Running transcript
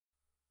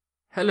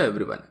Hello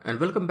everyone and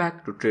welcome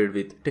back to Trade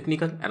with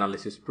Technical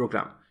Analysis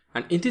program.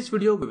 And in this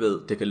video we will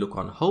take a look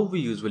on how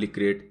we usually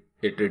create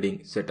a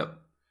trading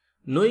setup.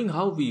 Knowing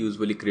how we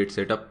usually create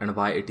setup and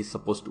why it is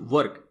supposed to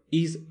work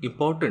is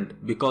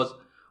important because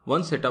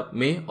one setup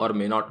may or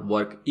may not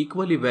work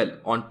equally well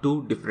on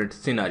two different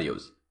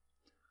scenarios.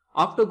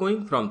 After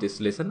going from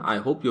this lesson, I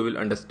hope you will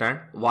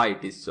understand why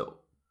it is so.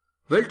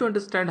 Well, to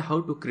understand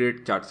how to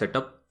create chart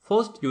setup,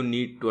 first you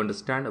need to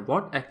understand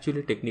what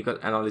actually technical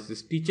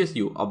analysis teaches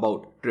you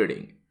about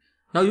trading.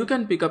 Now you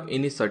can pick up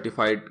any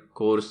certified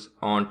course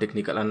on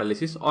technical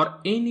analysis or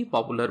any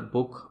popular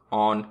book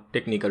on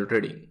technical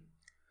trading.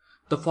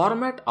 The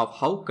format of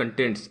how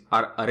contents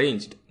are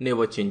arranged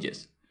never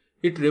changes.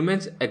 It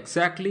remains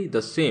exactly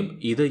the same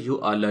either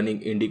you are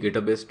learning indicator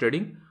based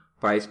trading,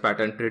 price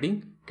pattern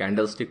trading,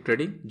 candlestick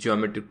trading,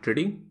 geometric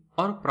trading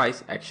or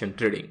price action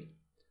trading.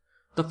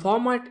 The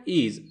format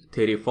is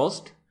theory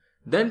first,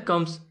 then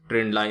comes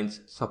trend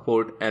lines,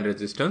 support and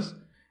resistance,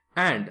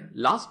 and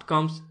last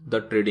comes the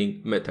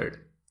trading method.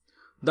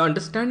 The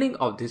understanding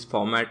of this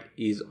format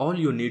is all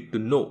you need to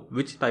know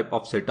which type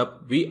of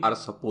setup we are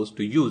supposed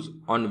to use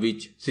on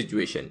which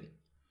situation.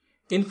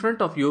 In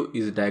front of you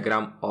is a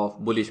diagram of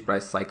bullish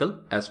price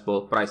cycle as per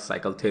price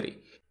cycle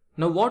theory.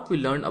 Now what we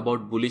learned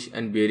about bullish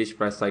and bearish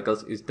price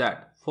cycles is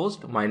that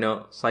first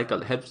minor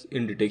cycle helps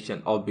in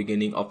detection of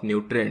beginning of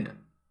new trend,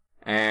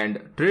 and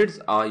trades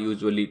are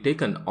usually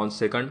taken on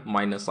second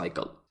minor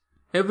cycle.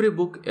 Every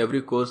book,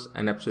 every course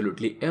and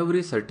absolutely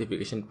every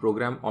certification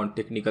program on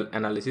technical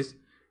analysis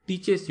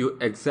teaches you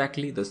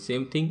exactly the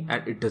same thing,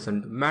 and it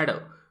doesn't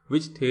matter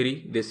which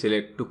theory they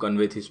select to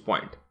convey this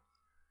point.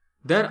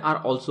 There are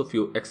also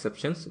few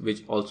exceptions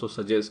which also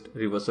suggest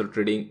reversal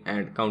trading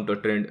and counter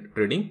trend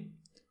trading.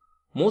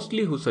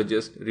 Mostly who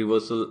suggest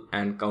reversal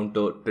and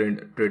counter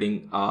trend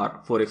trading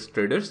are forex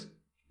traders.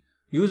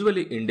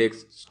 Usually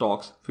index,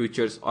 stocks,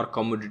 futures or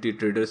commodity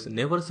traders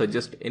never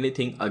suggest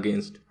anything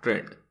against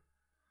trend.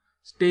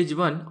 Stage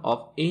 1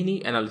 of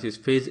any analysis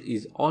phase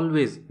is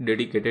always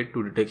dedicated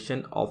to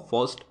detection of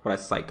first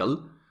price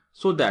cycle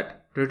so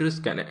that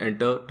traders can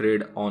enter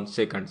trade on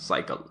second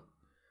cycle.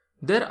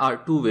 There are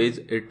two ways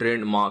a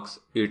trend marks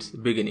its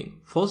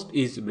beginning. First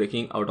is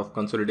breaking out of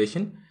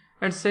consolidation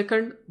and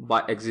second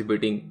by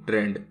exhibiting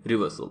trend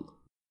reversal.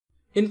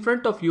 In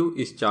front of you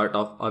is chart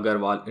of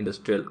Agarwal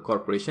Industrial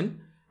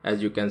Corporation.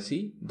 As you can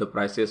see, the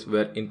prices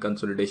were in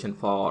consolidation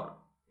for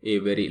a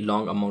very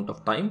long amount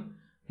of time.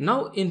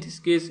 Now in this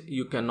case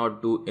you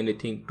cannot do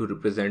anything to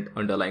represent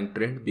underlying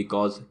trend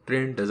because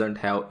trend doesn't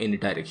have any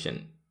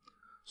direction.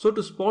 So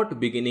to spot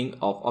beginning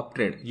of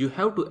uptrend, you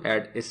have to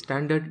add a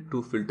standard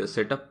 2 filter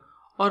setup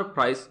or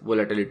price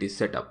volatility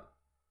setup.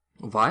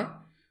 Why?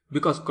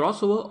 Because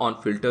crossover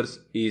on filters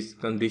is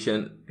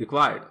condition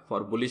required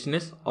for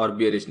bullishness or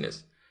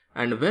bearishness.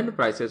 And when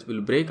prices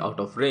will break out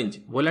of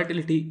range,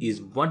 volatility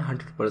is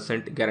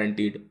 100%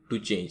 guaranteed to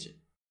change.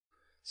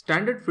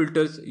 Standard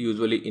filters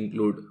usually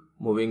include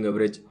moving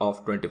average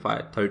of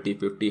 25, 30,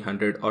 50,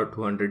 100 or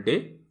 200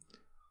 day.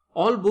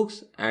 All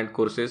books and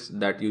courses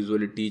that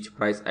usually teach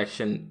price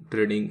action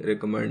trading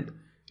recommend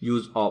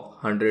use of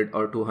 100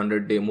 or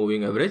 200 day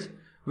moving average,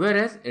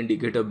 whereas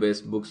indicator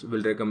based books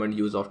will recommend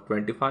use of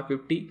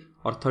 25-50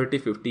 or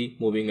 30-50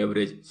 moving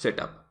average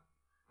setup.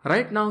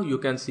 Right now you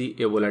can see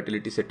a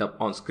volatility setup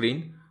on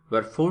screen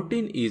where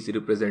 14 is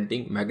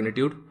representing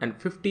magnitude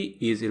and 50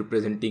 is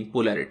representing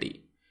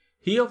polarity.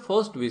 Here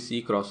first we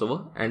see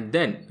crossover and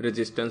then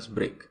resistance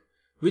break,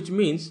 which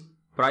means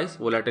price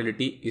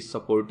volatility is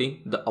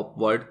supporting the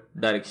upward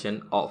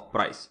direction of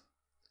price.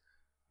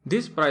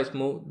 This price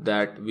move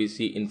that we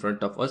see in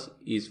front of us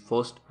is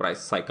first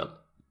price cycle.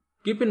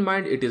 Keep in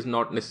mind it is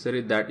not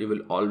necessary that you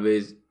will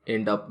always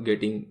end up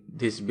getting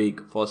this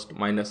big first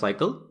minor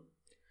cycle.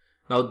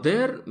 Now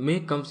there may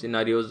come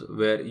scenarios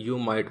where you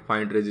might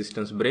find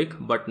resistance break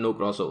but no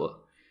crossover.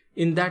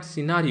 In that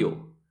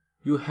scenario,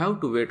 you have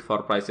to wait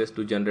for prices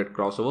to generate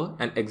crossover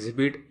and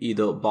exhibit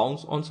either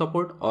bounce on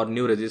support or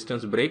new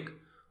resistance break,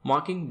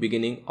 marking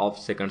beginning of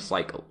second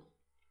cycle.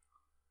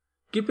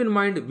 Keep in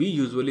mind we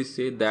usually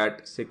say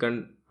that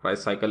second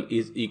price cycle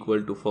is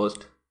equal to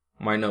first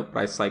minor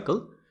price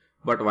cycle,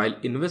 but while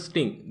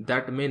investing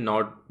that may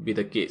not be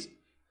the case.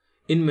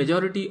 In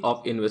majority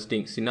of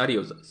investing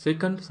scenarios,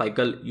 second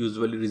cycle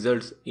usually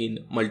results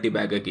in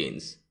multi-bagger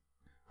gains.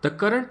 The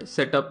current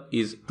setup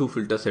is 2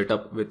 filter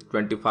setup with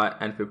 25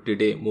 and 50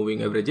 day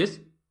moving averages.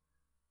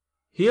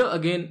 Here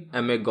again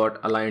MA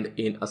got aligned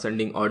in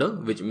ascending order,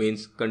 which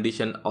means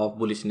condition of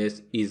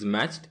bullishness is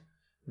matched.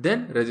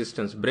 Then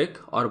resistance break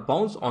or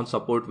bounce on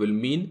support will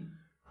mean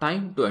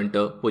time to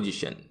enter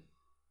position.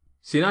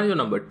 Scenario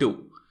number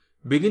 2.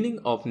 Beginning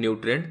of new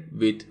trend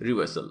with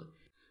reversal.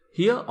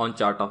 Here on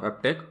chart of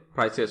Aptech,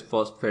 prices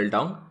first fell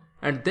down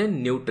and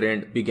then new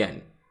trend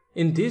began.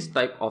 In this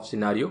type of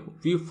scenario,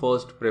 we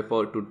first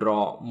prefer to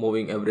draw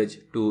moving average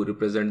to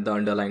represent the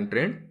underlying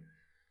trend.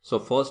 So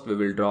first we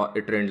will draw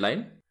a trend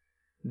line.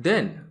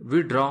 Then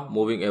we draw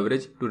moving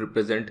average to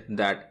represent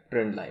that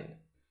trend line.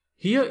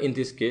 Here in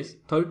this case,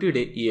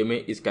 30-day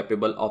EMA is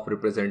capable of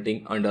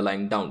representing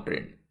underlying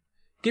downtrend.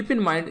 Keep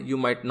in mind you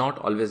might not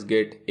always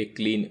get a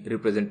clean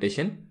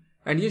representation,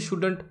 and you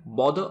shouldn't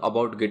bother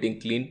about getting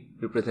clean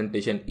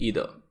representation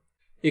either.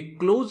 A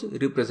close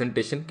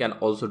representation can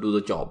also do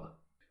the job.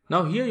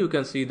 Now here you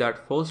can see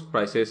that first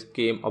prices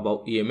came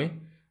above EMA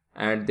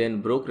and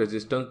then broke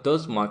resistance,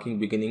 thus marking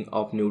beginning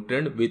of new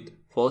trend with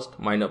first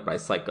minor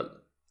price cycle.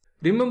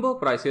 Remember,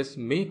 prices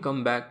may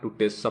come back to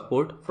test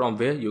support from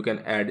where you can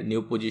add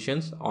new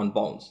positions on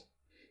bounce.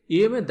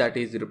 EMA that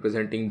is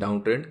representing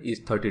downtrend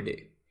is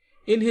 30-day.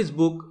 In his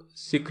book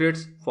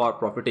Secrets for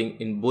Profiting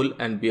in Bull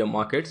and Bear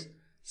Markets,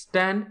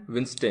 Stan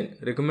Winston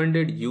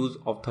recommended use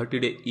of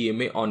 30-day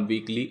EMA on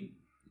weekly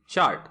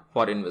chart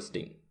for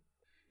investing.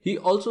 He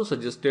also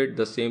suggested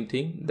the same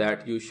thing,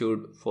 that you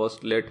should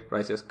first let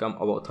prices come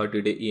above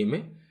 30-day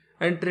EMA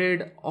and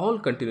trade all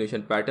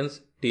continuation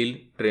patterns till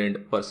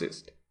trend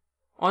persists.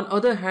 On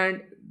other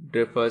hand,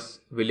 Dreyfus,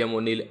 William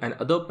O'Neill and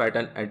other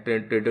pattern and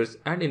trend traders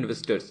and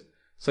investors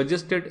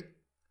suggested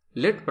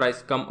let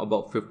price come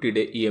above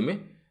 50-day EMA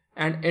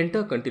and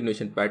enter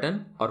continuation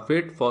pattern or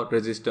wait for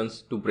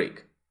resistance to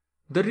break.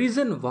 The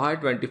reason why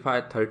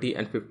 25, 30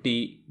 and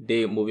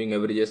 50-day moving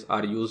averages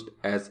are used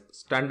as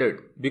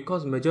standard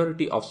because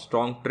majority of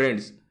strong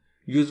trends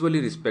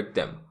usually respect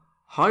them.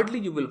 Hardly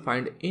you will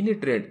find any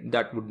trend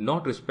that would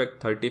not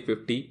respect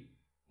 30-50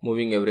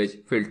 moving average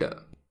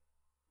filter.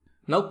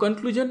 Now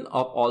conclusion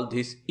of all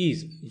this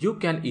is you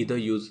can either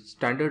use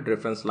standard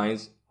reference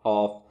lines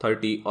of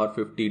 30 or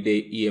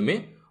 50-day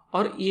EMA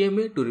or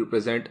EMA to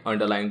represent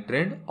underlying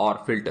trend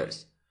or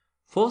filters.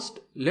 First,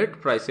 let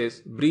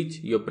prices breach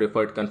your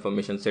preferred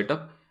confirmation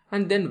setup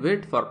and then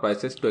wait for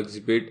prices to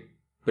exhibit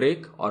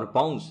break or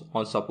bounce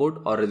on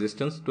support or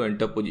resistance to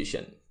enter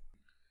position.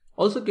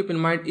 Also keep in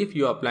mind, if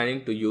you are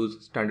planning to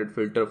use standard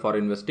filter for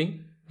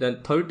investing,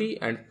 then 30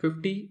 and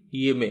 50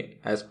 EMA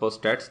as per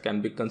stats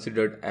can be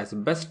considered as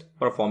best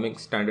performing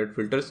standard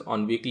filters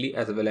on weekly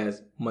as well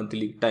as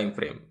monthly time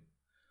frame.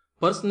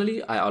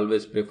 Personally, I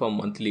always prefer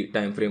monthly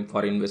time frame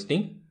for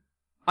investing.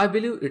 I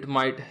believe it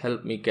might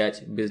help me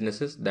catch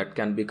businesses that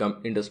can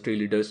become industry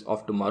leaders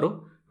of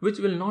tomorrow, which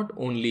will not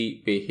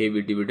only pay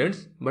heavy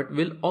dividends but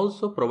will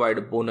also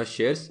provide bonus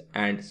shares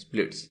and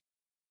splits.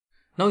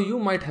 Now you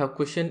might have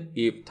questioned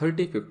if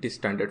 30-50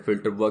 standard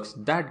filter works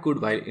that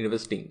good while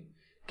investing.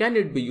 Can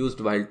it be used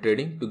while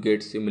trading to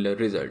get similar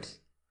results?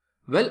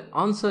 Well,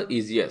 answer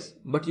is yes,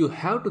 but you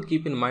have to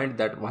keep in mind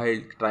that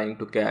while trying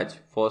to catch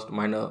first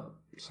minor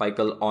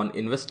cycle on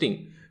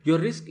investing, your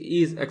risk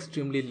is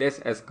extremely less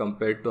as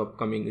compared to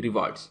upcoming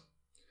rewards.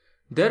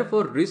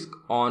 Therefore, risk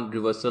on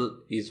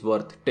reversal is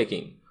worth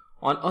taking.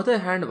 On other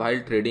hand,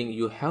 while trading,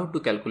 you have to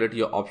calculate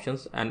your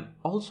options and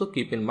also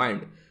keep in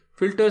mind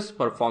filters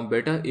perform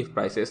better if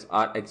prices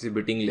are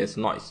exhibiting less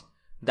noise.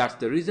 That's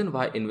the reason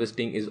why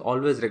investing is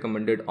always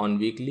recommended on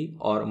weekly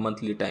or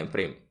monthly time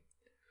frame.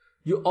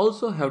 You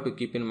also have to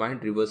keep in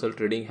mind reversal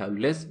trading have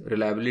less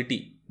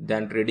reliability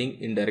than trading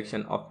in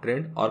direction of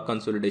trend or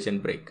consolidation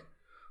break.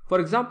 For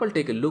example,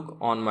 take a look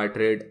on my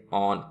trade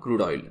on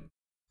crude oil.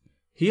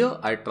 Here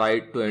I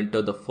tried to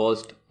enter the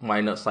first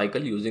minor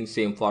cycle using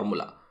same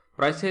formula.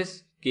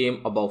 Prices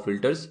came above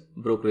filters,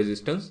 broke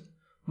resistance,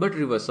 but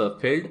reversal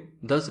failed,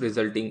 thus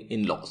resulting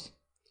in loss.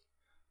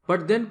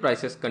 But then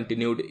prices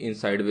continued in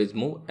sideways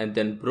move and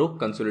then broke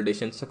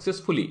consolidation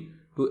successfully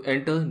to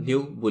enter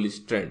new bullish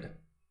trend.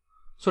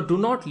 So do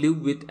not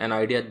live with an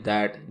idea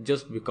that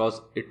just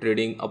because a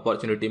trading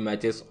opportunity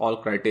matches all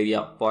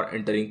criteria for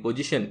entering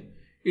position,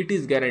 it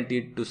is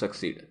guaranteed to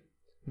succeed.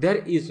 There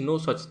is no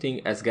such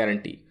thing as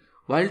guarantee.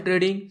 While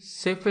trading,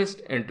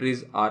 safest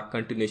entries are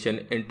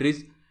continuation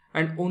entries,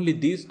 and only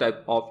these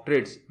type of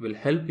trades will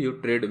help you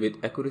trade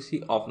with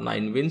accuracy of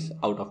 9 wins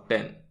out of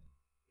 10.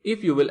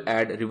 If you will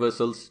add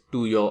reversals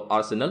to your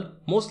arsenal,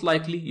 most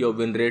likely your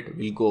win rate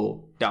will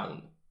go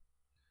down.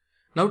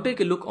 Now take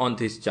a look on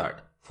this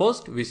chart.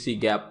 First we see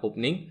gap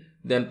opening,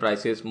 then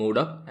prices moved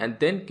up and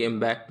then came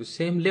back to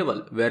same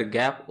level where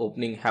gap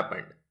opening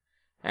happened.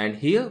 And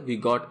here we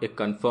got a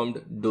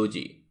confirmed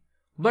doji.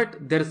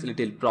 But there is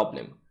little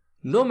problem.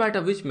 No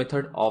matter which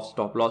method of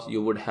stop loss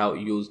you would have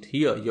used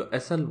here, your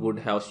SL would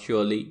have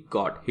surely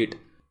got hit,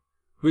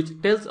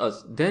 which tells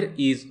us there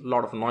is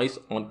lot of noise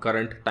on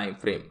current time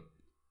frame.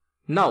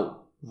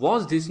 Now,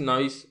 was this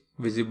noise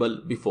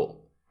visible before?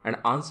 And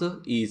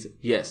answer is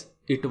yes,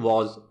 it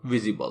was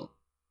visible.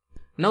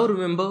 Now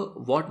remember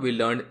what we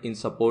learned in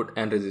support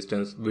and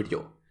resistance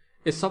video.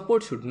 A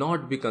support should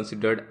not be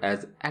considered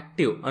as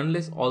active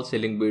unless all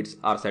selling bids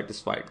are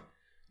satisfied.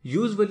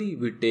 Usually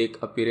we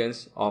take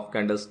appearance of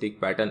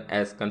candlestick pattern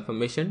as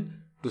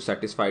confirmation to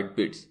satisfied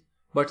bids.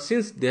 But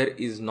since there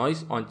is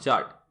noise on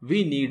chart,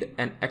 we need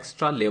an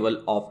extra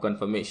level of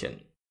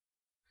confirmation.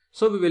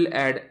 So we will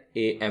add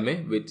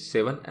AMA with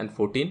 7 and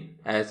 14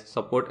 as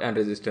support and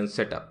resistance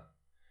setup.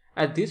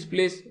 At this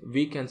place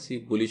we can see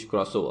bullish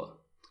crossover.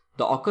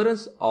 The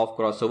occurrence of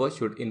crossover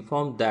should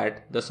inform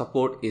that the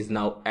support is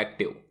now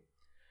active.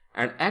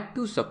 And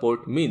active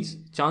support means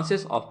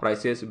chances of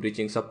prices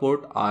breaching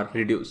support are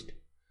reduced.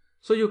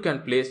 So you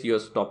can place your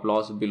stop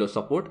loss below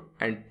support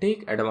and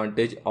take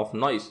advantage of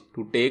noise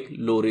to take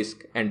low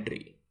risk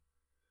entry.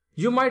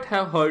 You might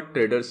have heard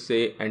traders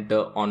say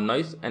enter on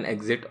noise and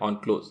exit on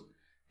close.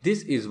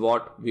 This is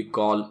what we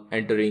call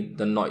entering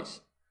the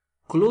noise.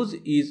 Close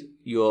is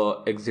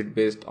your exit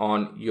based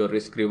on your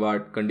risk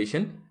reward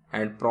condition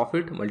and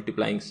profit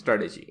multiplying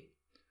strategy.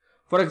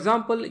 For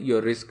example,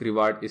 your risk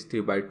reward is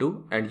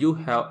 3/2 and you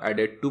have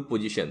added 2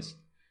 positions.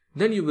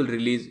 Then you will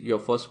release your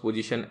first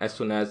position as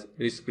soon as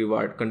risk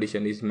reward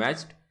condition is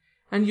matched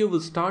and you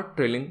will start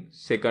trailing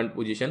second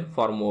position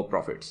for more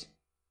profits.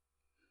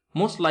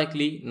 Most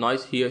likely,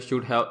 noise here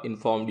should have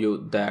informed you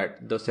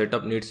that the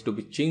setup needs to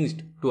be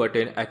changed to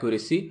attain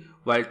accuracy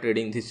while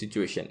trading this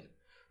situation.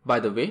 By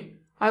the way,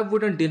 I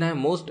wouldn't deny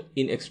most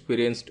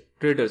inexperienced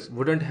traders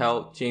wouldn't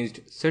have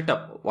changed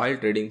setup while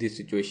trading this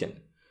situation.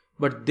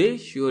 But they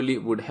surely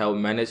would have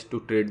managed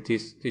to trade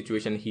this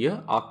situation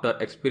here after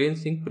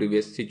experiencing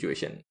previous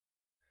situation.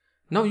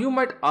 Now you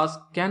might ask,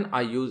 can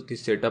I use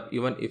this setup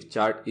even if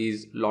chart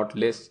is lot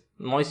less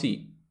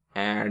noisy?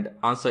 And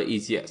answer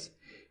is yes.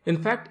 In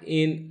fact,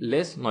 in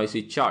less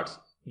noisy charts,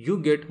 you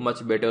get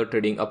much better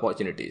trading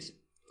opportunities.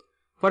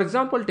 For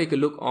example, take a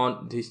look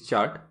on this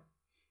chart.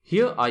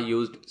 Here I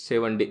used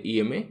 7-day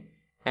EMA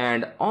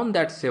and on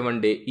that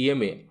 7-day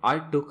EMA, I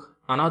took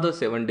another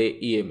 7-day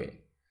EMA.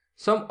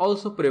 Some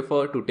also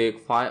prefer to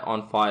take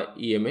 5-on-5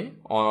 EMA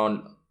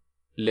on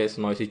less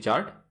noisy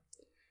chart.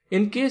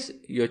 In case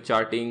your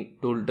charting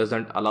tool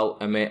doesn't allow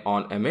MA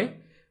on MA,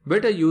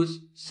 better use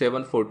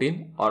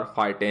 7-14 or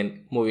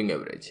 5-10 moving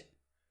average.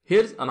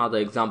 Here's another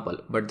example,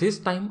 but this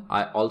time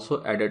I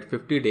also added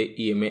 50-day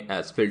EMA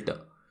as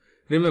filter.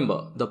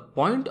 Remember, the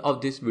point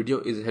of this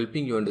video is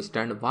helping you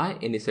understand why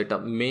any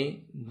setup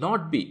may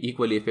not be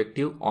equally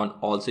effective on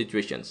all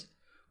situations.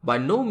 By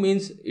no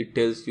means it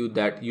tells you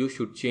that you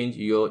should change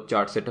your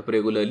chart setup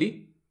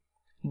regularly.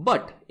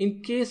 But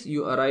in case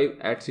you arrive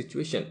at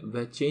situation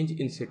where change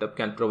in setup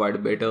can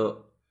provide better,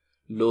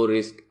 low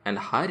risk and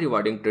high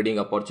rewarding trading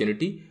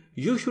opportunity,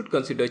 you should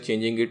consider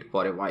changing it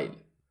for a while.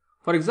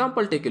 For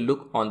example, take a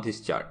look on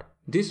this chart.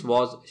 This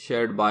was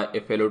shared by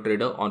a fellow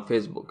trader on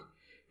Facebook.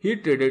 He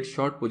traded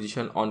short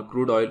position on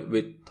crude oil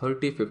with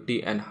 30,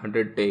 50 and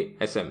 100-day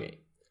SMA.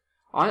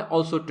 I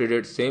also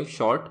traded same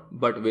short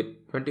but with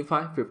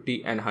 25,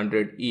 50 and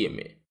 100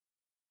 EMA.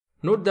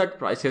 Note that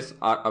prices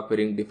are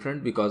appearing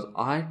different because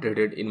I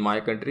traded in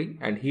my country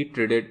and he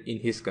traded in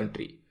his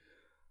country.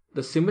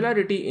 The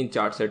similarity in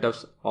chart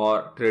setups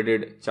or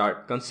traded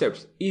chart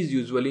concepts is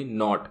usually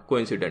not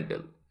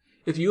coincidental.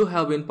 If you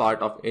have been part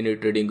of any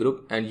trading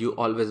group and you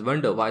always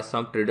wonder why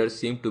some traders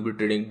seem to be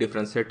trading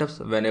different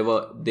setups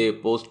whenever they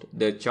post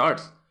their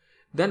charts,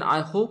 then I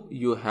hope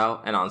you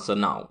have an answer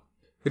now.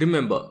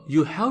 Remember,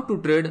 you have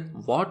to trade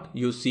what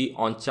you see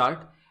on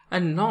chart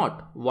and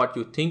not what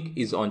you think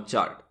is on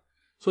chart.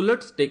 So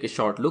let's take a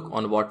short look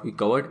on what we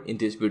covered in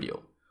this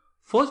video.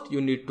 First, you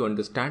need to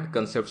understand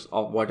concepts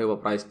of whatever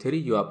price theory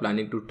you are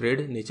planning to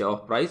trade, nature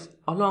of price,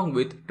 along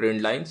with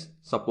trend lines,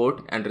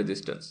 support and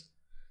resistance.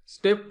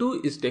 Step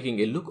 2 is taking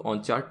a look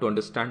on chart to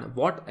understand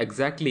what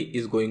exactly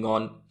is going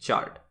on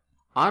chart.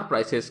 Are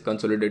prices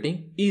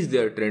consolidating? Is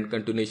there trend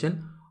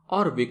continuation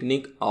or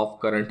weakening of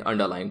current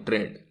underlying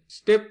trend?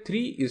 Step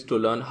 3 is to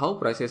learn how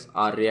prices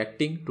are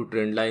reacting to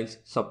trend lines,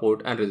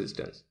 support and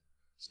resistance.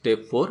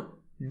 Step 4.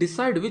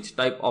 Decide which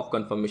type of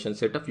confirmation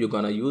setup you're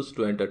gonna use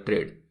to enter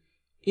trade.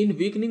 In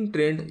weakening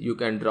trend, you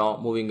can draw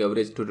moving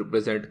average to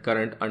represent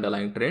current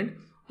underlying trend,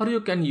 or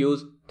you can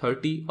use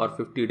 30 or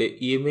 50-day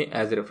EMA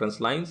as reference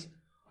lines,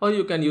 or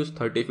you can use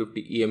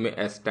 30-50 EMA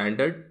as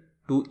standard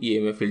 2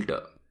 EMA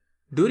filter.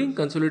 During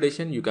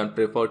consolidation, you can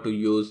prefer to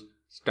use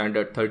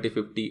standard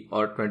 30-50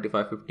 or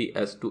 25-50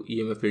 as 2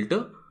 EMA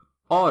filter,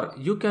 or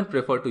you can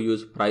prefer to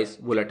use price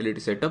volatility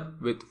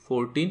setup with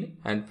 14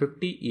 and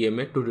 50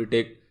 EMA to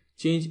detect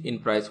change in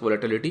price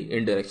volatility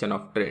in direction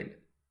of trend.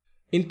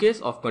 In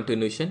case of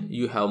continuation,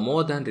 you have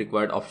more than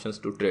required options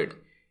to trade.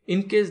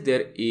 In case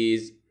there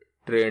is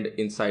trend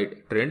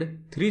inside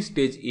trend,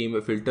 3-stage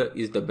EMA filter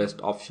is the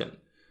best option.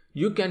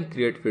 You can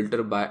create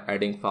filter by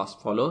adding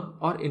fast follower,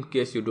 or in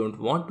case you don't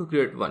want to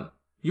create one,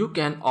 you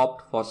can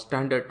opt for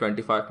standard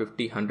 25,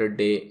 50,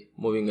 100-day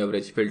moving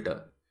average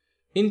filter.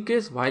 In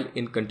case while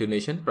in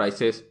continuation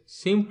prices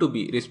seem to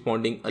be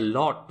responding a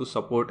lot to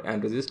support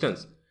and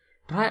resistance,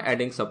 try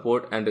adding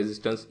support and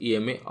resistance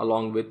EMA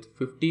along with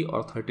 50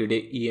 or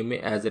 30-day EMA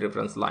as a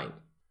reference line.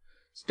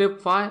 Step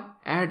 5.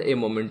 Add a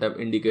momentum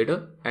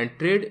indicator and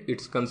trade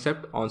its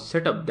concept on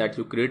setup that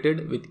you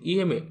created with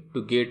EMA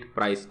to get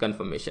price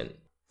confirmation.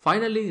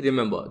 Finally,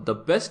 remember, the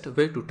best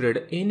way to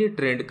trade any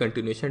trend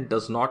continuation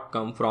does not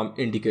come from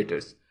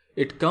indicators.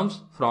 It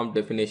comes from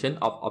definition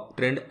of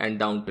uptrend and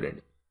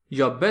downtrend.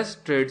 Your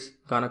best trades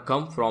gonna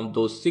come from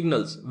those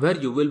signals where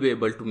you will be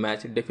able to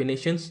match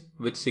definitions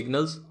with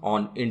signals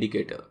on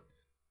indicator.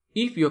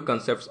 If your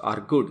concepts are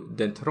good,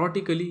 then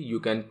theoretically you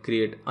can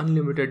create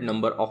unlimited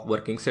number of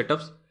working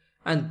setups,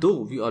 and though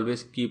we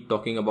always keep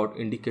talking about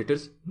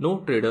indicators, no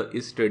trader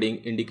is trading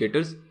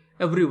indicators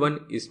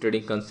everyone is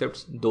trading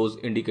concepts those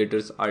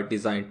indicators are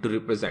designed to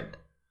represent.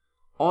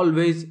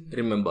 Always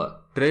remember,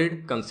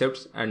 trade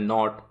concepts and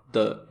not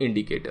the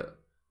indicator.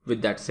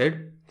 With that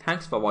said,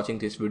 thanks for watching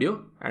this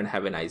video and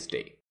have a nice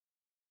day.